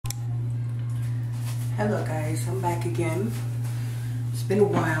Hello guys, I'm back again. It's been a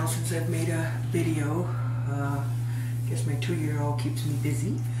while since I've made a video. I guess my 2-year-old keeps me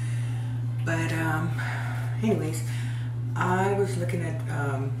busy. But anyways, I was looking at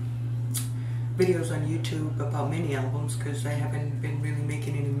videos on YouTube about mini albums because I haven't been really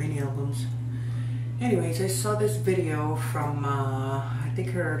making any mini albums. Anyways, I saw this video from I think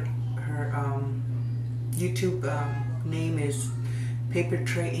her YouTube name is Paper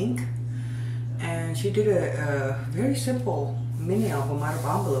Tray Ink. And she did a very simple mini album out of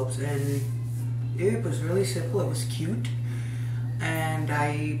envelopes, and it was really simple. It was cute, and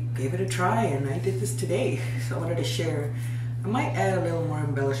I gave it a try, and I did this today, so I wanted to share. I might add a little more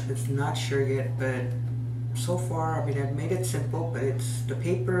embellishments, not sure yet, but so far, I mean, I've made it simple, but the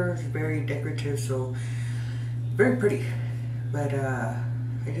paper is very decorative, so very pretty. But I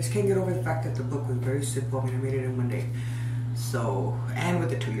just can't get over the fact that the book was very simple. I mean, I made it in one day, so, and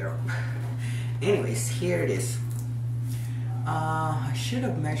with a 2-year-old. Anyways, here it is. I should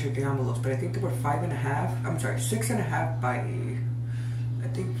have measured the envelopes, but I think they were 5.5. I'm sorry, 6.5 by, I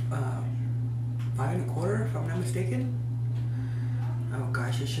think 5.25, if I'm not mistaken. Oh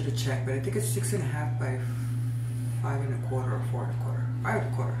gosh, I should have checked, but I think it's 6.5 by 5.25 or 4.25,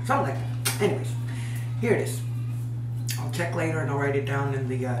 5.25, something like that. Anyways, here it is. I'll check later and I'll write it down in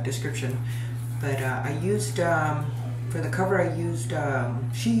the description. But I used. For the cover, I used,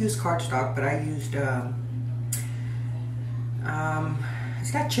 she used cardstock, but I used, it's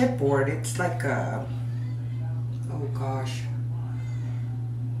not chipboard, it's like, oh gosh,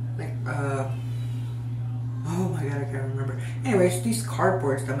 like, oh my god, I can't remember. Anyways, these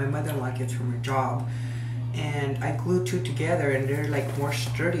cardboards that my mother-in-law gets from her job, and I glued two together, and they're like more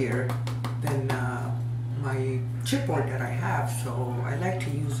sturdier than my chipboard that I have, so I like to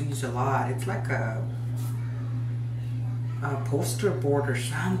use these a lot. It's like a poster board or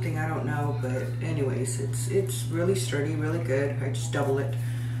something, I don't know, but anyways, it's really sturdy, really good. I just double it,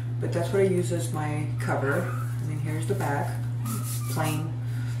 but that's what I use as my cover. And then here's the back, plain,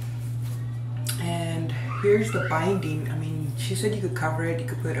 and here's the binding. I mean, she said you could cover it, you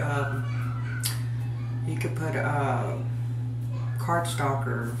could put cardstock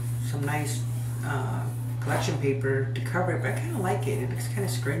or some nice collection paper to cover it, but I kind of like it. It looks kind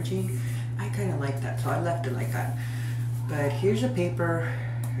of scrunchy. I kind of like that, so I left it like that. But here's a paper.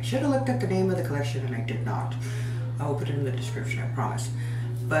 I should have looked at the name of the collection, and I did not. I will put it in the description, I promise.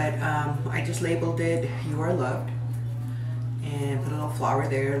 But I just labeled it "You Are Loved" and put a little flower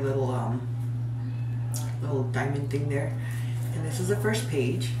there, a little diamond thing there. And this is the first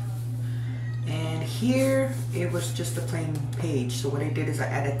page. And here it was just a plain page. So what I did is I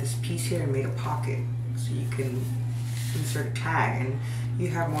added this piece here and made a pocket, so you can insert a tag, and you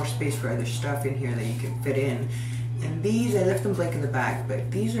have more space for other stuff in here that you can fit in. And these, I left them blank in the back,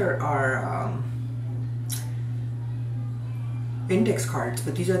 but these are our index cards,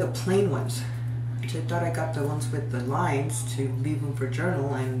 but these are the plain ones. Which I thought I got the ones with the lines to leave them for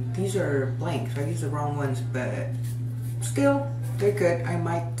journal, and these are blank, so I used the wrong ones, but still, they're good. I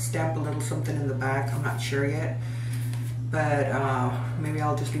might stamp a little something in the back, I'm not sure yet, but maybe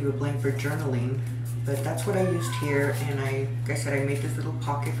I'll just leave it blank for journaling. But that's what I used here, and like I said, I made this little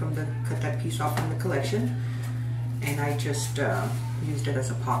pocket cut that piece off from the collection. And I just used it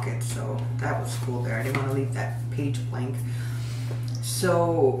as a pocket, so that was cool there. I didn't want to leave that page blank.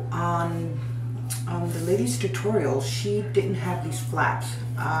 So on the lady's tutorial, she didn't have these flaps.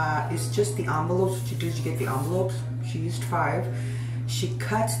 It's just the envelopes. What you do is you get the envelopes. She used 5. She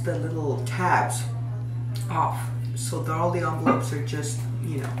cuts the little tabs off, so that all the envelopes are just,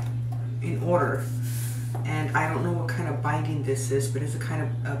 you know, in order. And I don't know what kind of binding this is, but it's a kind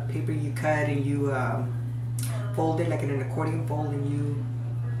of paper you cut and you fold it like in an accordion fold, and you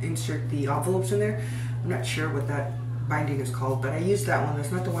insert the envelopes in there. I'm not sure what that binding is called, but I used that one.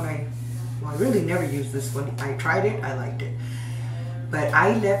 That's not the one I really never used this one. I tried it, I liked it. But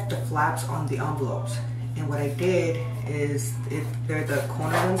I left the flaps on the envelopes, and what I did is, if they're the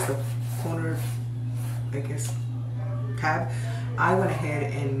corner ones, the corner, I guess, tab, I went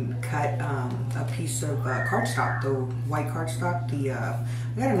ahead and cut a piece of cardstock, the white cardstock. I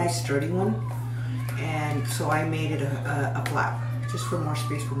got a nice sturdy one. And so I made it a flap, just for more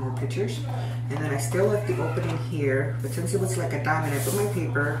space for more pictures. And then I still left the opening here, but since it was like a diamond, I put my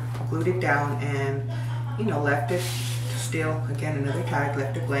paper, glued it down, and, you know, left it still, again, another tag,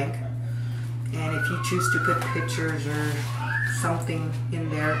 left it blank. And if you choose to put pictures or something in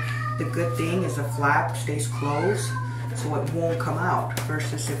there, the good thing is the flap stays closed, so it won't come out,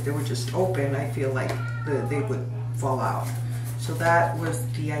 versus if they were just open, I feel like they would fall out. So that was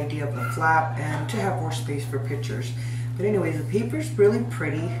the idea of the flap, and to have more space for pictures. But anyways, the paper's really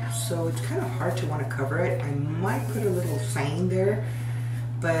pretty, so it's kind of hard to want to cover it. I might put a little saying there,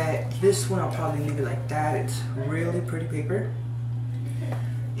 but this one I'll probably leave it like that. It's really pretty paper.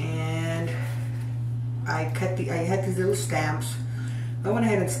 And I had these little stamps. I went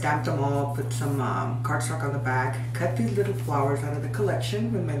ahead and stamped them all, put some cardstock on the back, cut these little flowers out of the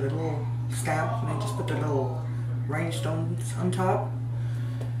collection with my little stamp, and then just put the little rhinestones on top.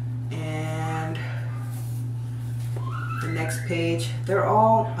 And the next page, they're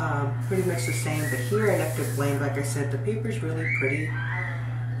all pretty much the same, but here I left it blank. Like I said, the paper's really pretty,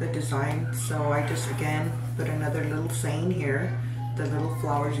 the design, so I just again put another little saying here, the little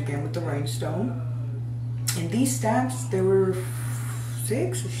flowers again with the rhinestone. And these stamps, there were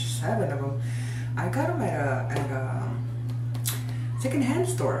 6 or 7 of them. I got them at a second-hand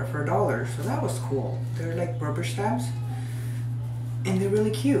store for $1, so that was cool. They're like rubber stamps, and they're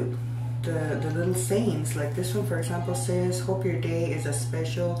really cute. The little sayings, like this one for example says, "Hope your day is as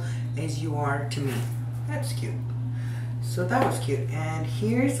special as you are to me." That's cute. So that was cute. And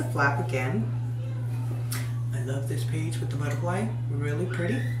here's the flap again. I love this page with the butterfly, really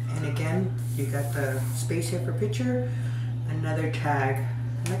pretty. And again, you got the space here for picture, another tag.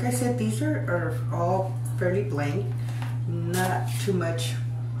 Like I said, these are all fairly blank, not too much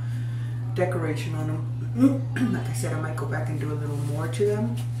decoration on them. Like I said, I might go back and do a little more to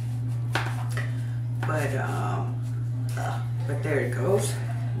them, but there it goes.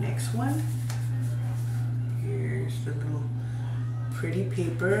 Next one, here's the little pretty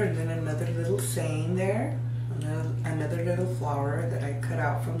paper, and then another little saying there, another little flower that I cut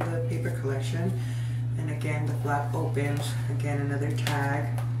out from the paper collection. And again, the flap opens, again another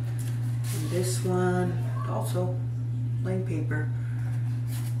tag. And this one, also blank paper.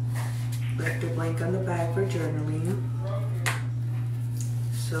 Left it blank on the back for journaling.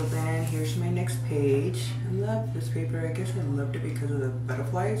 So then here's my next page. I love this paper. I guess I loved it because of the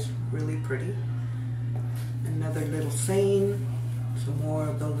butterflies, really pretty. Another little saying, some more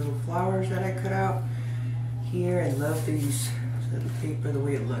of the little flowers that I cut out. Here, I love these. The paper, the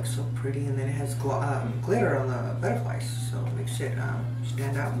way it looks, so pretty, and then it has glitter on the butterflies, so it makes it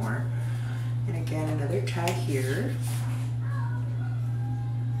stand out more. And again, another tag here,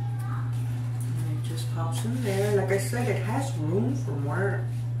 and it just pops in there. Like I said, it has room for more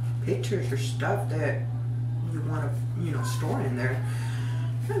pictures or stuff that you want to, store in there.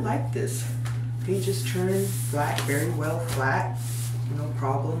 I like this. Pages turn flat, very well flat, no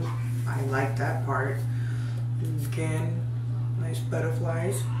problem. I like that part. And again, nice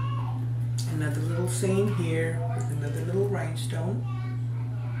butterflies. Another little saying here with another little rhinestone.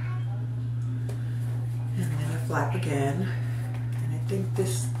 And then a flap again. And I think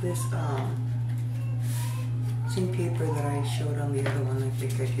this same paper that I showed on the other one, I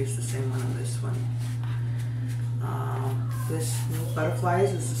think I used the same one on this one. This little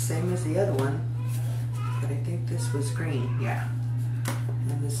butterflies is the same as the other one, but I think this was green, yeah.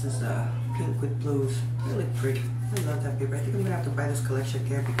 And this is pink with blues, really pretty. I love that paper. I think I'm gonna have to buy this collection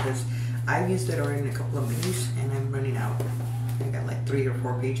again because I've used it already in a couple of minis and I'm running out. I got like 3 or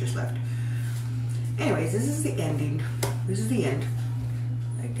 4 pages left. Anyways, this is the ending. This is the end.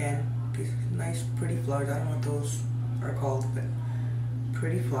 Again, these nice pretty flowers. I don't know what those are called, but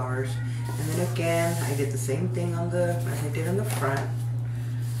pretty flowers. And then again, I did the same thing on the, as I did on the front.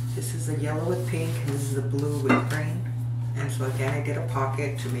 This is the yellow with pink and this is the blue with green. And so again, I did a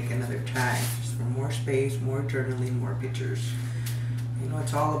pocket to make another tag, just for more space, more journaling, more pictures.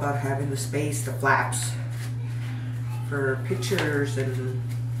 It's all about having the space, the flaps, for pictures and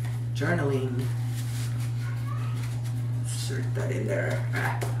journaling. Insert that in there.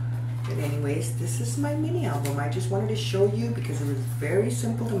 But anyways, this is my mini album. I just wanted to show you because it was very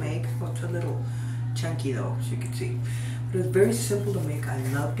simple to make. Well, it's a little chunky though, as you can see. But it was very simple to make. I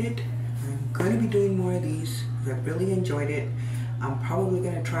loved it. I'm going to be doing more of these. I really enjoyed it. I'm probably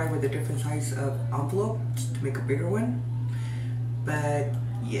going to try with a different size of envelope to make a bigger one. But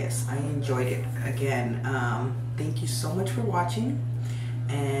yes, I enjoyed it. Again, thank you so much for watching.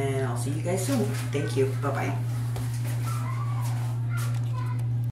 And I'll see you guys soon. Thank you. Bye-bye.